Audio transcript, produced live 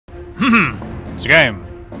It's a game.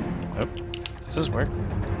 Oop. This is weird.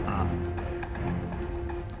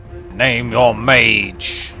 Name your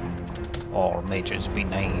mage. All mages be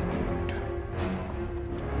named.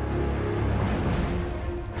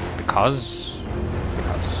 Because.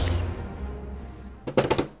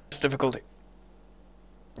 It's difficulty.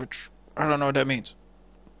 Which, I don't know what that means.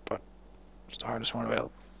 But it's the hardest one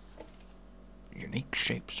available. Unique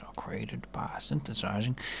shapes are created by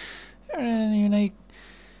synthesizing unique.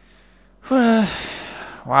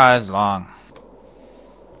 Why is long?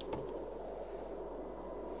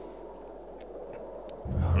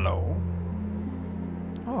 Hello.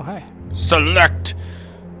 Oh, hey. Select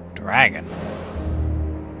dragon.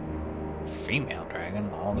 Female dragon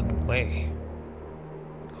all in the way.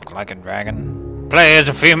 Look like a dragon. Play as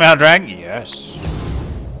a female dragon? Yes.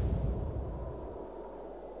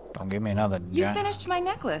 Don't give me another You giant. finished my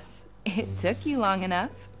necklace. It took you long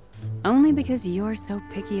enough. Only because you're so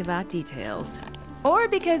picky about details. Or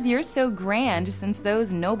because you're so grand since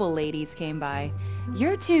those noble ladies came by.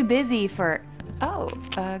 You're too busy for... Oh,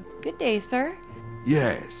 good day, sir.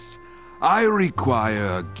 Yes, I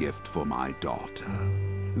require a gift for my daughter.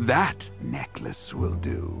 That necklace will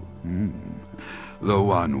do. The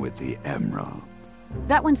one with the emeralds.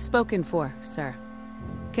 That one's spoken for, sir.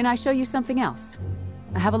 Can I show you something else?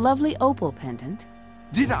 I have a lovely opal pendant.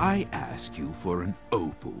 Did I ask you for an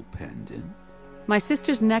opal pendant? My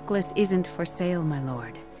sister's necklace isn't for sale, my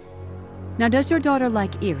lord. Now, does your daughter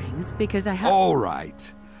like earrings? Because I have... All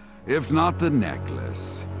right. If not the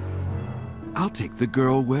necklace, I'll take the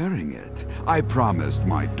girl wearing it. I promised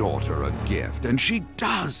my daughter a gift, and she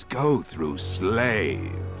does go through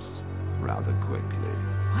slaves rather quickly.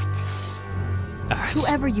 What?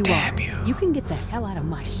 Whoever you are, you can get the hell out of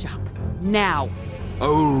my shop. Now!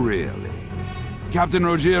 Oh, really? Captain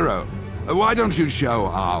Rogero, why don't you show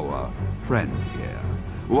our friend here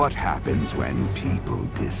what happens when people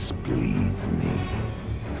displease me?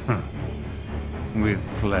 With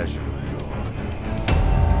pleasure, my lord.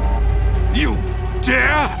 You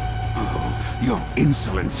dare? Oh, your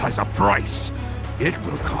insolence has a price. It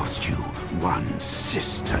will cost you one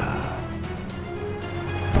sister.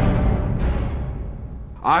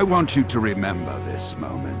 I want you to remember this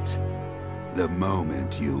moment. The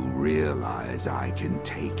moment you realize I can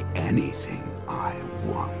take anything I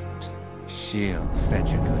want. She'll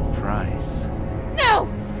fetch a good price. No!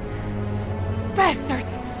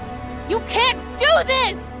 Bastards! You can't do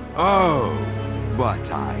this! Oh,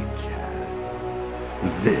 but I can.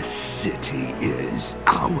 This city is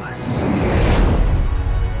ours.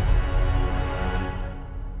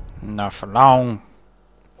 Not for long.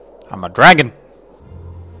 I'm a dragon.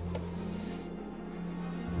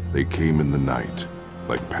 They came in the night,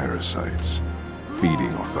 like parasites,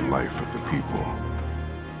 feeding off the life of the people.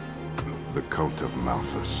 The cult of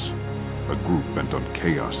Malthus, a group bent on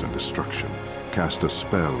chaos and destruction, cast a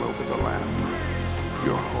spell over the land,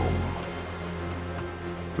 your home.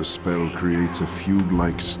 The spell creates a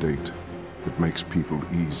fugue-like state that makes people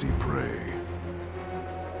easy prey.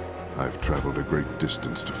 I've traveled a great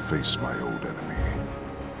distance to face my old enemy,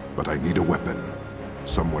 but I need a weapon.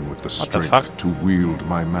 Someone with the strength to wield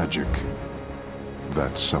my magic.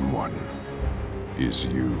 That someone is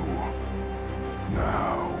you.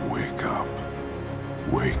 Now, wake up.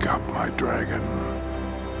 Wake up, my dragon.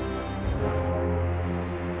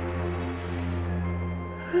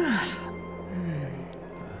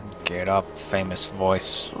 Get up, famous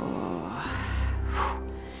voice.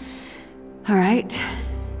 Alright.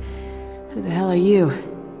 Who the hell are you?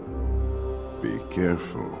 Be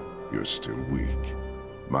careful. You're still weak.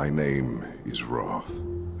 My name is Roth.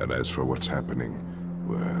 And as for what's happening,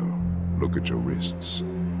 well, look at your wrists.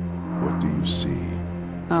 What do you see?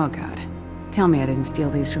 Oh god. Tell me I didn't steal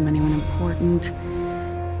these from anyone important.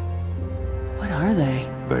 What are they?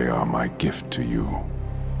 They are my gift to you.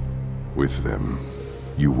 With them,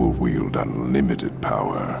 you will wield unlimited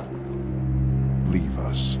power. Leave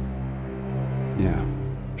us. Yeah,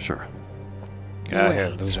 sure. Get out of here,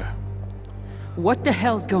 loser. What the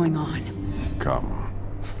hell's going on? Come.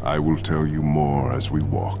 I will tell you more as we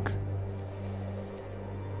walk.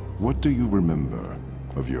 What do you remember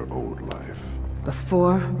of your old life?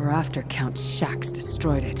 Before or after Count Shax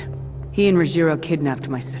destroyed it. He and Rogero kidnapped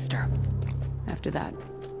my sister. After that,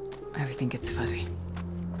 everything gets fuzzy.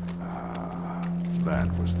 Ah,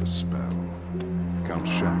 that was the spell. Count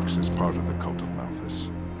Shax is part of the cult of Malthus.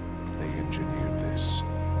 They engineered this.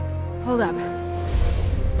 Hold up.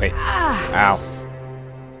 Wait. Ow.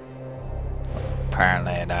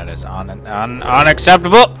 Apparently that is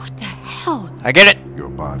unacceptable. What the hell? I get it. Your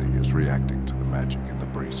body is reacting to the magic in the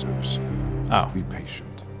bracers. Oh. Be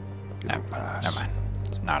patient. It'll pass. Never mind.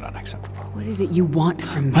 It's not unacceptable. What is it you want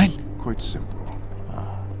from me? What? Quite simple.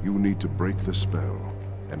 You need to break the spell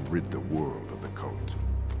and rid the world of the cult,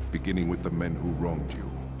 beginning with the men who wronged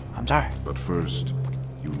you. I'm sorry. But first,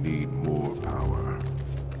 you need more power.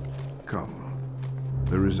 Come.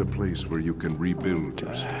 There is a place where you can rebuild What the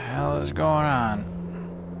yourself. hell is going on?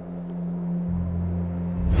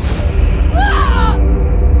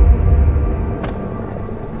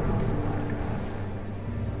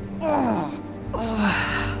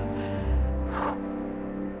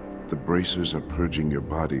 The bracers are purging your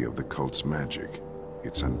body of the cult's magic.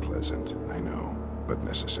 It's unpleasant, I know, but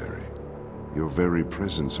necessary. Your very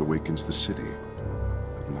presence awakens the city,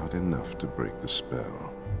 but not enough to break the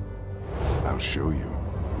spell. I'll show you.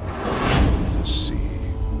 Just see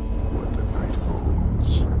what the night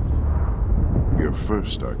holds. Your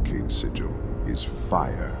first arcane sigil is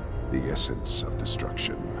fire, the essence of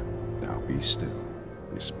destruction. Now be still.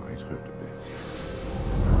 This might hurt a bit.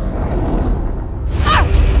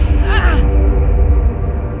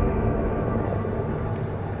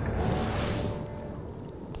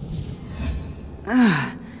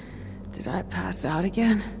 Did I pass out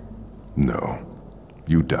again? No.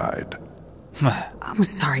 You died. I'm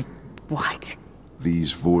sorry. What?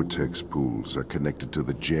 These vortex pools are connected to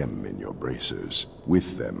the gem in your bracers.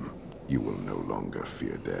 With them, you will no longer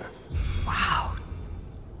fear death. Wow.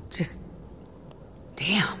 Just...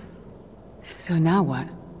 damn. So now what?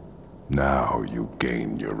 Now you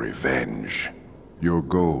gain your revenge. Your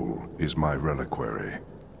goal is my reliquary.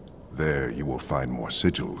 There you will find more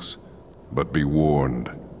sigils. But be warned,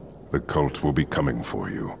 the cult will be coming for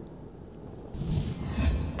you.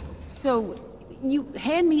 So, you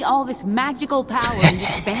hand me all this magical power and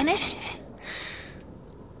just vanish?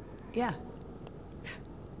 Yeah.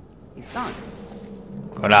 He's gone.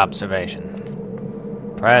 Good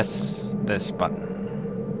observation. Press this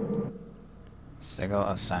button. Sigil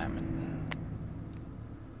assignment.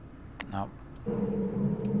 Nope.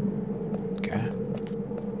 Okay.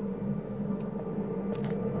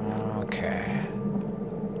 Okay.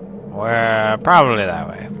 We're probably that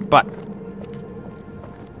way, but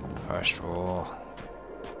first rule,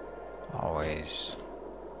 always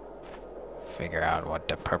figure out what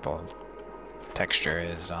the purple texture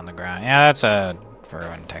is on the ground. Yeah, that's a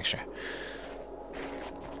ruined texture.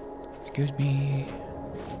 Excuse me.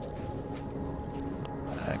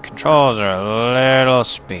 The controls are a little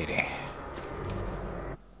speedy.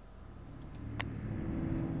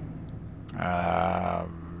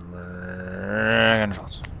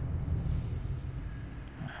 Controls.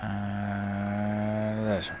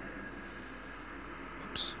 This one.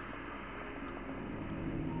 Oops.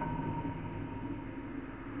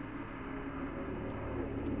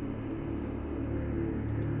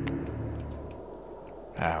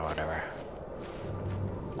 Whatever.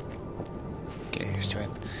 Get used to it.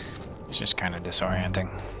 It's just kind of disorienting.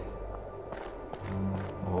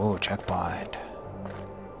 Oh, checkpoint.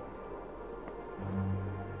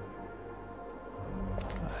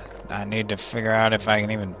 I need to figure out if I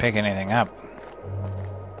can even pick anything up.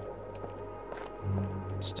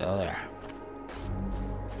 Still there.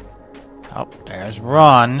 Oh, there's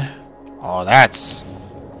run. Oh, that's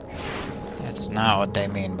not what they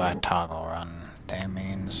mean by toggle run. They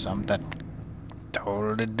mean something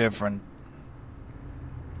totally different.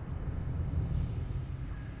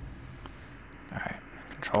 Alright,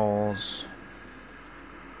 controls.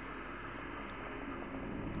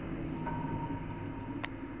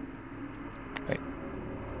 Wait.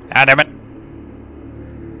 Ah, damn it!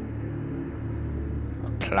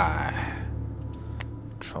 Apply.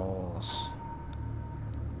 Controls.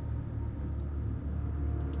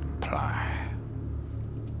 Apply.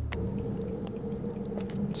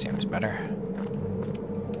 Seems better.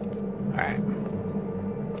 Alright.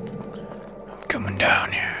 I'm coming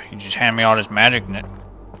down here. You just hand me all this magic and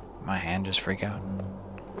my hand just freak out.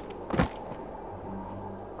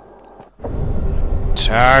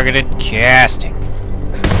 Targeted casting.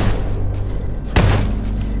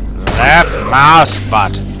 Left mouse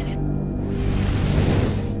button.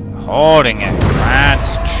 Holding it.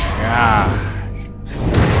 Grants charge.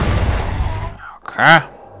 Okay.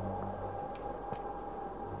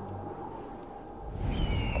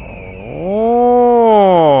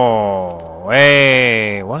 Oh,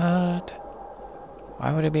 wait, what?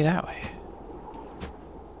 Why would it be that way?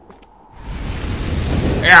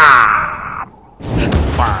 Yeah.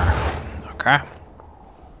 Okay.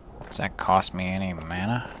 Does that cost me any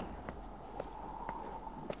mana?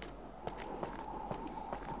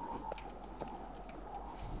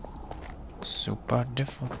 Super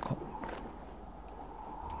difficult.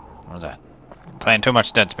 What was that? I'm playing too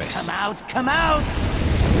much Dead Space. Come out! Come out!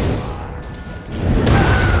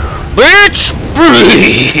 Bitch,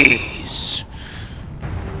 please!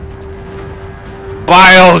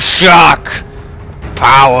 Bioshock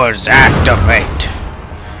powers activate.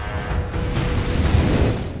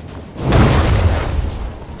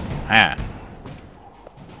 Ah.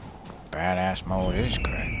 Badass mode is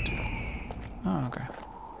correct. Oh, okay.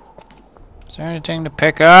 Is there anything to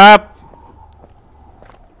pick up?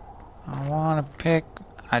 I want to pick...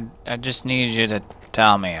 I just need you to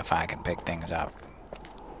tell me if I can pick things up.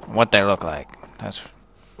 What they look like. That's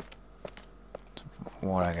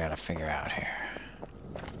what I gotta figure out here.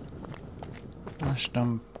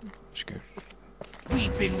 Lichdom.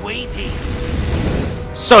 We've been waiting.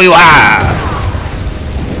 So you have!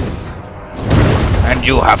 And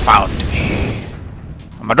you have found me.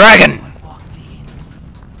 I'm a dragon!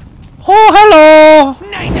 Oh, hello!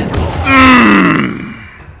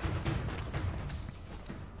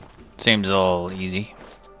 Seems a little easy.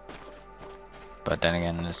 But then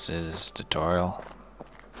again, this is tutorial.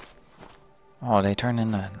 Oh, they turn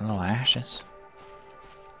into little ashes.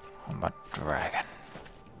 I'm a dragon.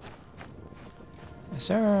 Is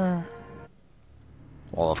there...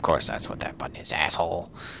 Well, of course that's what that button is,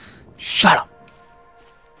 asshole. Shut up!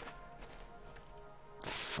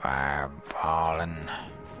 Fireballing.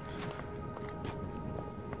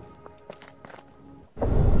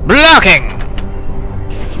 Blocking!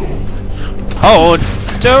 Hold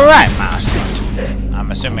to right mouse button.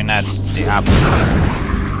 I'm assuming that's the opposite.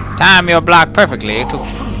 Time your block perfectly to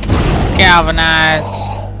galvanize.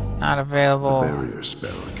 Not available. The barrier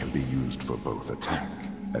spell can be used for both attack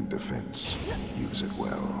and defense. Use it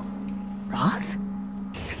well. Roth?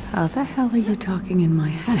 How the hell are you talking in my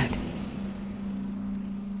head?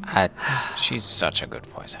 She's such a good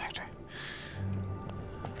voice actor.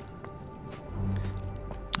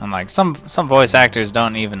 And like some voice actors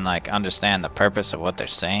don't even like understand the purpose of what they're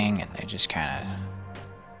saying, and they just kind of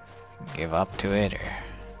give up to it, or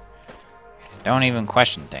don't even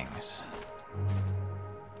question things.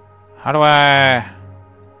 How do I?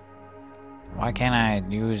 Why can't I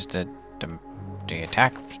use the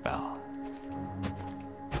attack spell?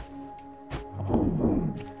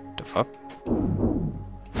 Oh, the fuck?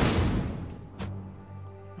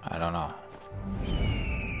 I don't know.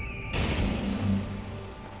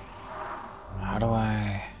 How do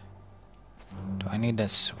I... Do I need to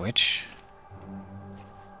switch?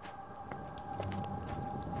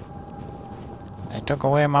 They took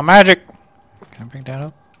away my magic! Can I pick that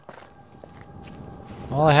up?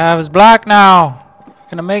 All I have is black now! You're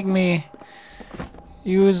gonna make me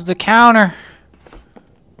use the counter.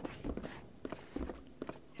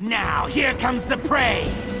 Now, here comes the prey!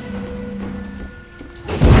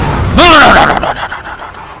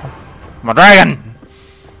 I'm a dragon!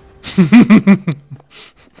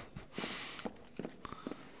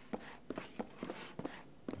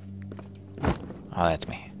 Oh, that's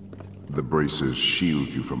me. The braces shield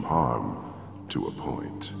you from harm, to a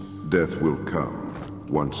point. Death will come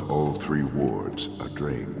once all 3 wards are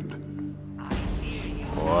drained.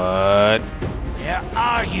 What? Where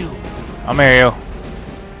are you? I'm here, you.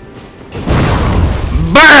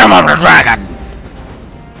 BAM! I'm the dragon!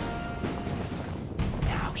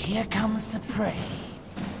 Now, here comes the prey.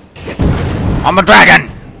 I'm a dragon!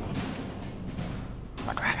 I'm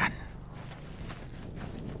a dragon.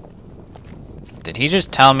 Did he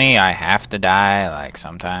just tell me I have to die, like,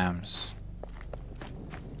 sometimes?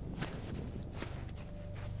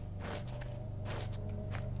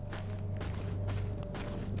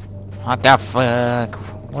 What the fuck?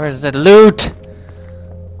 Where's the loot?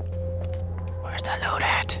 Where's the loot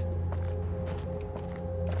at?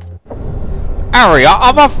 Area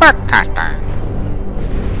of effect.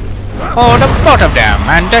 Hold both of them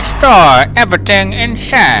and destroy everything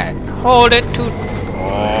inside. Hold it to...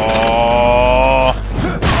 Oh.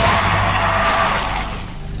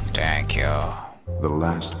 Thank you. The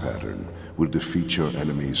last pattern will defeat your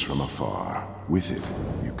enemies from afar. With it,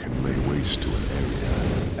 you can lay waste to an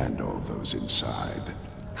area and all those inside.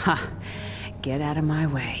 Ha! Get out of my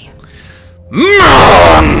way.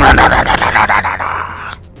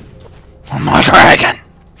 I'm a dragon!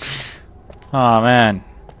 Oh, man.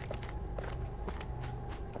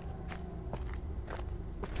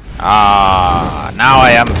 Ah, now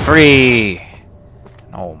I am free.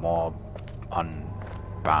 No more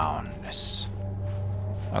unboundness.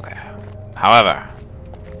 Okay. However,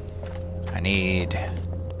 I need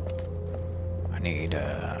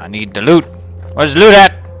the loot. Where's the loot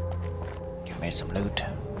at? Give me some loot.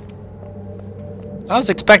 I was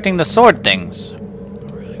expecting the sword things. I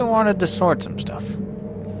really wanted the sword some stuff.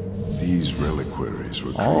 These reliquaries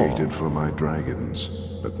were created for my dragons.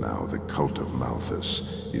 but now the cult of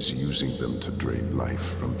Malthus is using them to drain life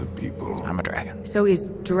from the people. I'm a dragon. So is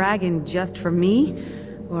dragon just for me?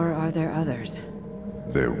 Or are there others?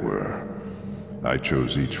 There were. I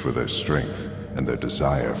chose each for their strength and their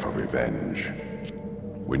desire for revenge.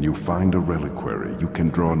 When you find a reliquary, you can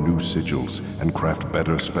draw new sigils and craft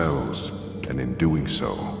better spells, and in doing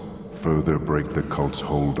so, further break the cult's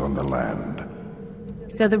hold on the land.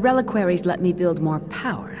 So the reliquaries let me build more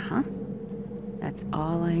power, huh? That's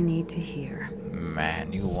all I need to hear.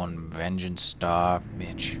 Man, you one vengeance-starved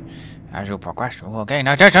bitch. As you progress, okay,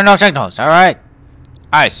 no signals, alright.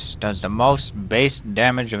 Ice does the most base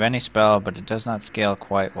damage of any spell, but it does not scale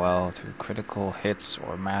quite well through critical hits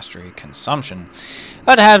or mastery consumption.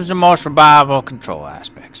 It has the most reliable control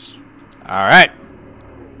aspects. Alright.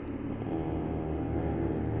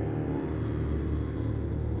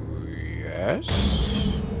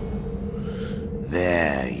 Yes?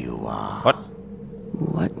 There you are. What?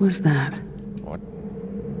 What was that? What?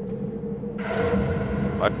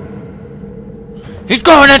 He's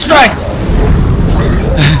growing in strength!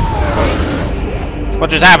 What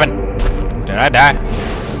just happened? Did I die?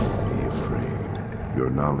 Don't be afraid. Your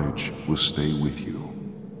knowledge will stay with you,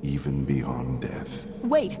 even beyond death.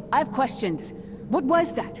 Wait, I have questions. What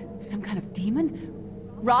was that? Some kind of demon?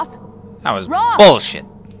 Roth? That was Roth! bullshit.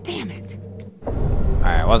 Damn it.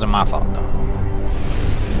 Alright, it wasn't my fault though.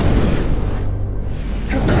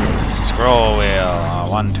 Scroll wheel.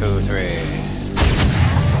 1, 2, 3.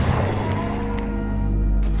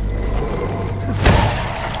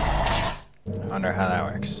 I wonder how that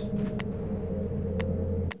works.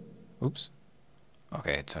 Oops.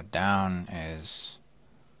 Okay, so down is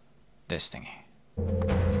this thingy.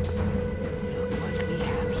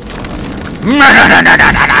 No,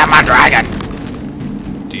 I'm a dragon!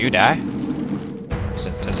 Do you die? Does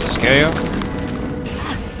it scare you?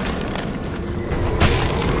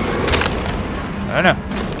 I don't know.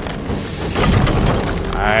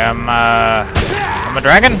 I'm a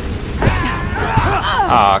dragon?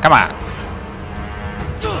 Oh, come on.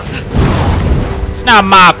 It's not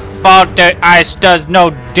my fault that ice does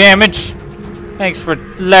no damage. Thanks for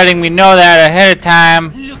letting me know that ahead of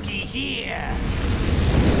time. Looky here.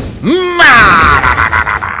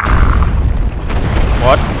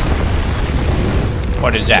 What?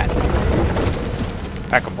 What is that?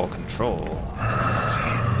 Impeccable control.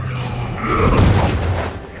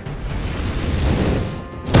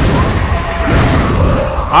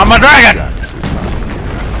 I'm a dragon! This is not me,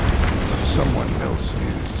 but someone else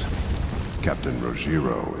is. Captain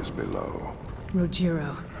Rogiro is below.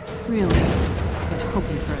 Rogiro. Really? Been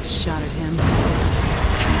hoping for a shot at him.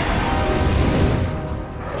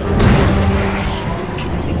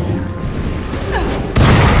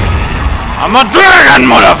 I'm a dragon,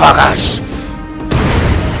 motherfuckers!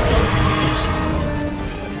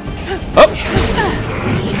 Oh!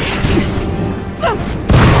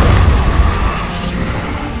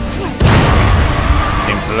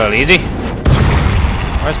 Seems a little easy.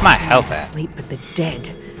 Where's my health at? Sleep with the dead.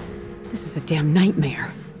 This is a damn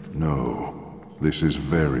nightmare. No, this is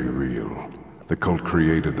very real. The cult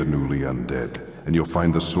created the newly undead, and you'll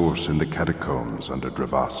find the source in the catacombs under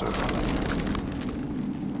Dravasa.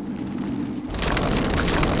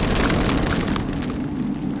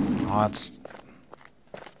 What?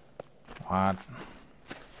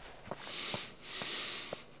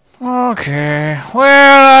 Okay.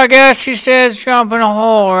 Well, I guess he says jump in a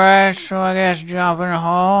hole, right? So I guess jump in a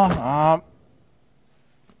hole.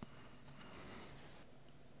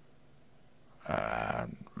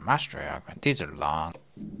 Mastery augment. These are long.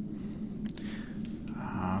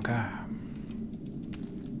 Okay.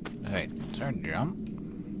 Wait, is there a jump?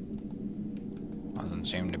 Doesn't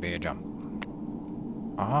seem to be a jump.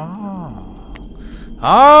 Oh. Oh!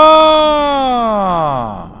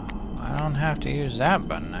 I don't have to use that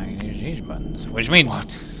button. I can use these buttons. Which means...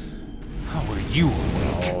 What? How are you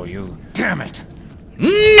awake? Oh, you... Damn it!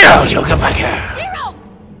 No, you come back here! Zero!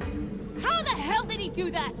 How the hell did he do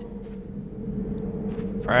that?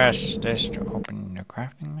 Press this to open the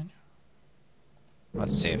crafting menu.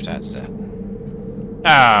 Let's see if that's it.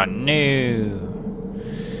 Oh, no.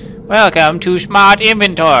 Welcome to Smart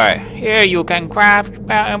Inventory. Here you can craft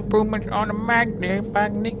spell improvements on the magnet by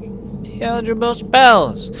clicking eligible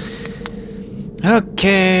spells.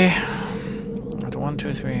 Okay. With 1,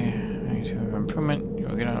 2, 3 improvement,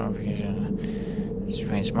 you'll get a notification. This is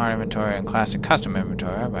between Smart Inventory and Classic Custom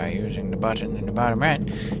Inventory by using the button in the bottom right.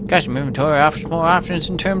 Custom Inventory offers more options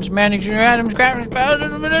in terms of managing your items, crafting spells,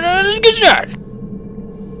 and let's get started.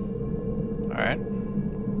 Alright.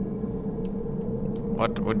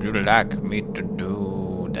 What would you like me to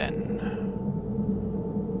do then?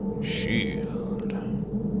 Shield.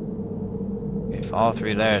 If all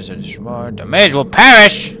 3 layers are destroyed, the mage will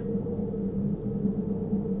perish!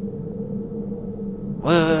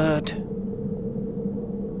 What?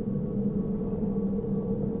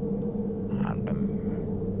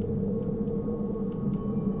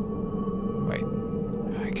 Wait.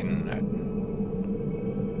 I can...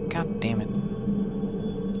 God damn it.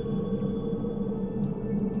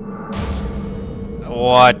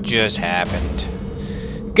 What just happened?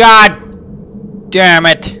 God damn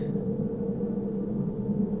it!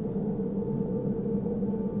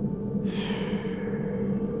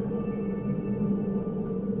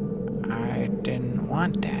 I didn't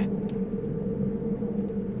want that.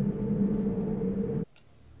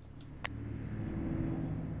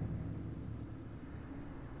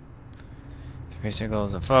 Three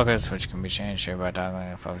signals of focus, which can be changed here by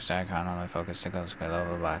toggling a focus icon. Only focus signals will be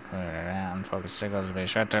leveled by unfocused signals will be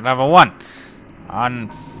shut to level 1.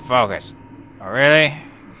 Unfocus. Really?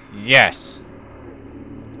 Yes.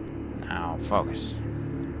 Now focus.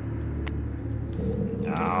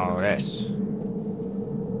 Now this.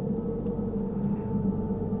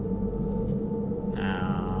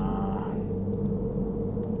 Now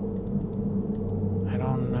I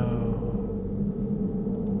don't know.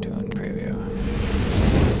 Tune preview.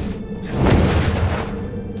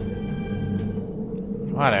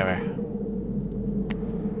 Whatever.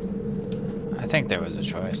 I think there was a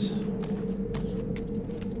choice.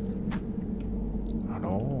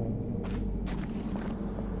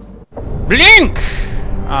 Blink!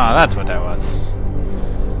 Oh, that's what that was.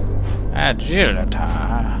 Agility.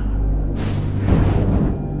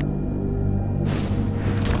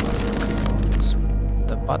 It's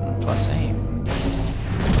the button plus aim.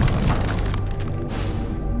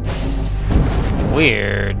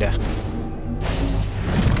 Weird.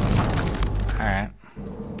 Alright.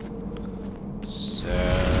 So...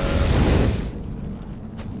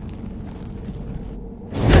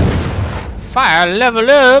 Fire level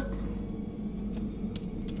up!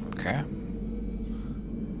 Okay.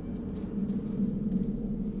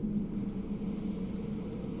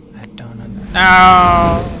 I don't know.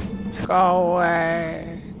 No! Go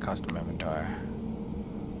away! Custom inventory.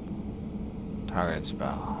 Targeted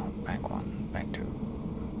spell. Bank 1, bank 2.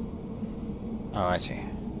 Oh, I see.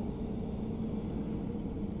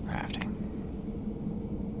 Crafting.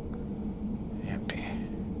 Empty.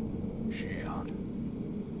 Shield.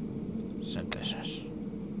 Synthesis.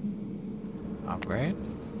 Upgrade.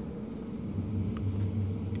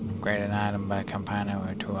 Upgrade an item by combining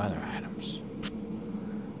with 2 other items.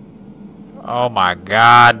 Oh my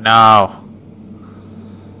god, no!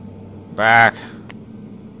 Back.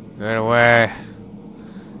 Get away.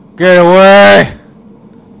 Get away!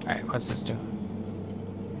 Alright, what's this do?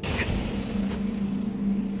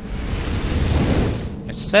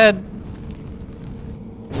 It said...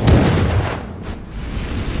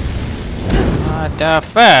 What the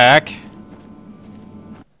fuck?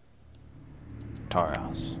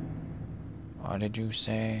 Tutorials. What did you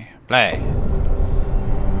say? Play.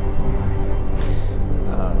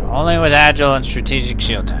 Only with agile and strategic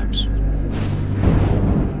shield types.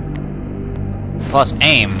 Plus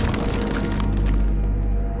aim.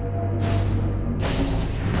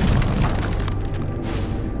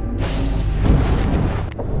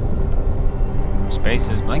 Space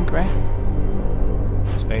is blink, right?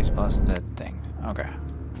 Space plus the thing. Okay.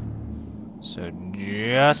 So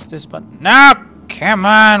just this button. No! Come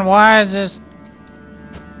on, why is this?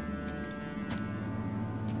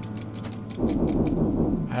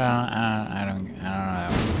 I don't know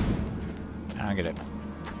that one. I don't get it.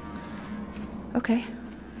 Okay,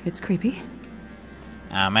 it's creepy.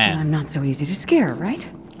 Ah, man. And I'm not so easy to scare, right?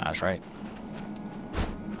 That's right.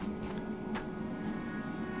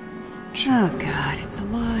 Oh god, it's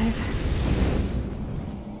alive.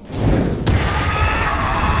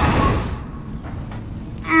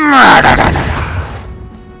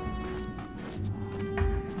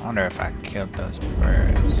 I wonder if I killed those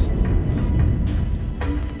birds.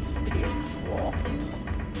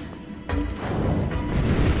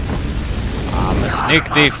 I'm a sneak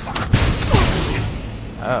thief.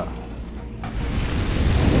 Oh.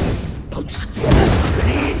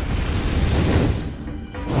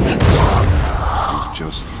 You've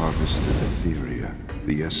just harvested Etheria,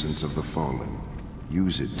 the essence of the fallen.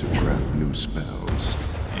 Use it to craft new spells.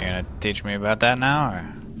 You gonna teach me about that now, or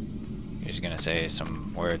you're just gonna say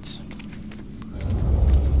some words?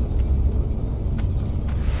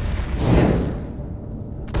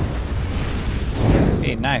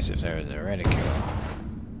 Be nice if there was a reticule.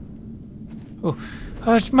 Oh,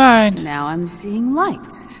 it's mine! Now I'm seeing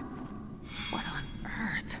lights. What on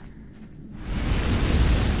earth?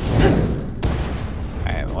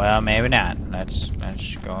 Alright, Well, maybe not. Let's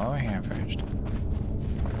go over here first.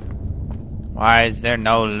 Why is there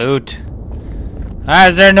no loot? Why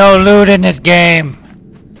is there no loot in this game?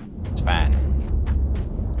 It's fine.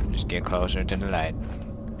 Just get closer to the light.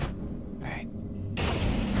 Alright.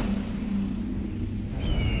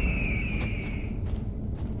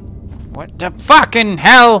 What the fucking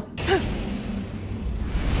hell?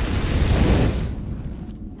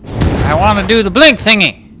 I want to do the blink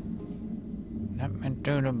thingy. Let me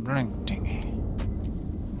do the blink thingy.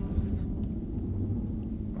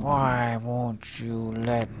 Why won't you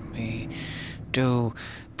let me do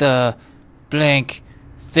the blink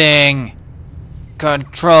thing?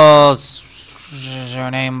 Controls. Your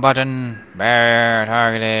name button. Barrier.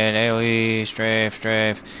 Targeted. AoE.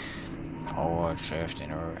 Strafe. Forward shift.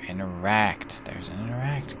 Interact. There's an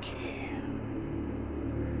interact key.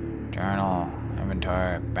 Journal.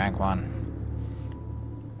 Inventory. Bank 1.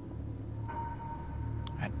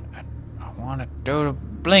 I want to do the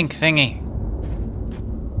blink thingy.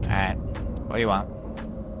 Alright. What do you want?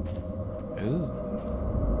 Ooh.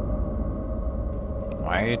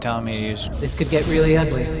 Why are you telling me to use... This could get really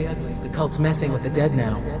ugly. The cult's messing with the dead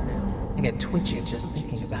now. I get twitchy just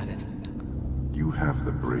thinking about it. You have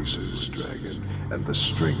the braces, Dragon, and the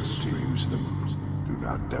strength to use them. Do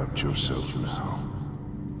not doubt yourself now.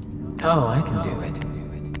 Oh, I can do it.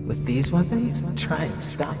 With these weapons, try and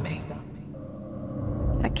stop me.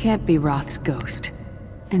 That can't be Roth's ghost.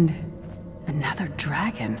 And another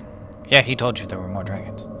dragon. Yeah, he told you there were more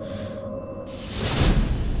dragons.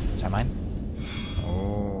 Is that mine?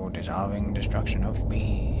 Oh, dissolving destruction of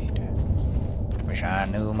speed. Wish I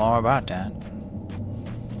knew more about that.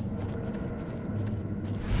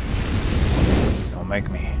 Don't make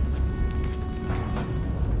me.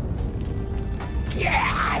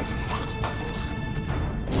 Yeah.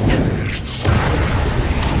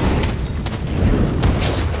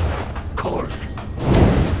 Cold.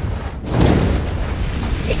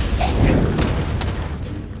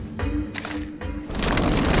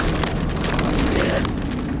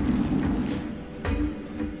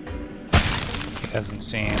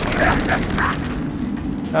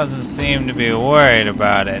 Doesn't seem to be worried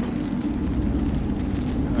about it.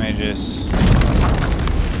 Let me just...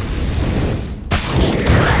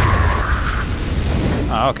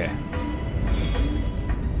 Oh, okay.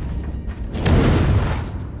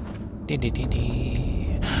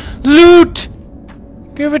 Loot!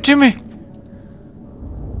 Give it to me!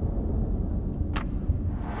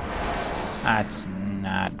 That's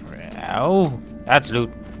not... Oh, that's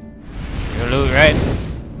loot. Your loot, right?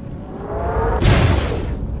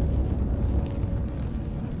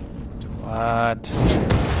 What?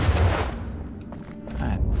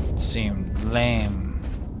 That seemed lame.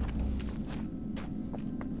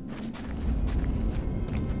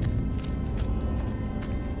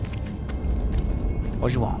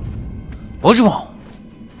 What you want? What you want?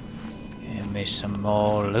 Give me some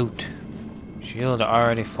more loot. Shield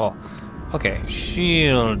already full. Okay,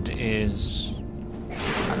 shield is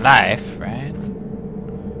a life, right?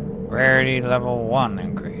 Rarity level 1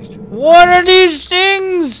 increased. What are these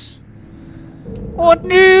things? What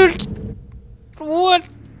dude? What?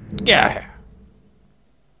 Get out of here.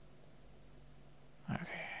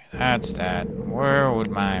 Okay, that's that. Where would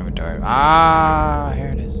my inventory? Ah,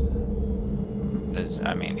 here it is.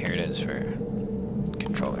 I mean, here it is for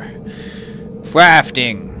controller.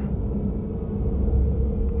 Crafting.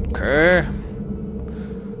 Okay.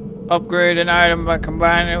 Upgrade an item by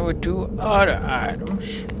combining it with 2 other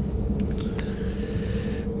items.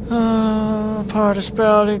 Part of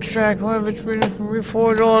spell to extract one of its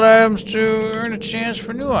reforge old items to earn a chance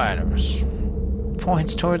for new items.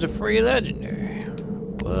 Points towards a free legendary.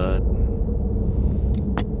 What?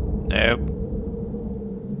 Nope.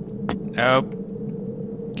 Nope.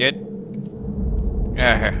 Get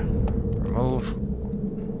out here. Remove.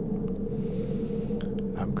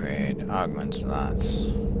 Upgrade. Augment slots.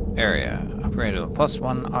 Area. Upgrade to a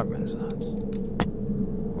 +1 augment slots.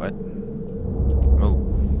 What? Move.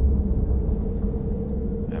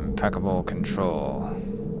 Impeccable control.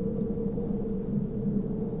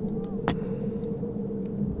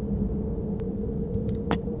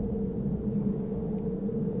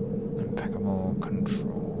 Impeccable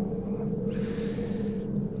control.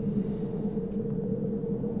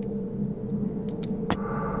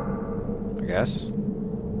 I guess.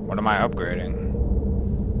 What am I upgrading?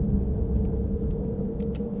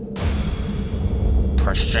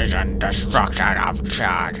 Precision destruction of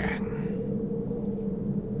charging.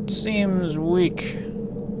 Seems weak.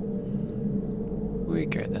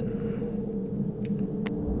 Weaker than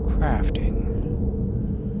crafting.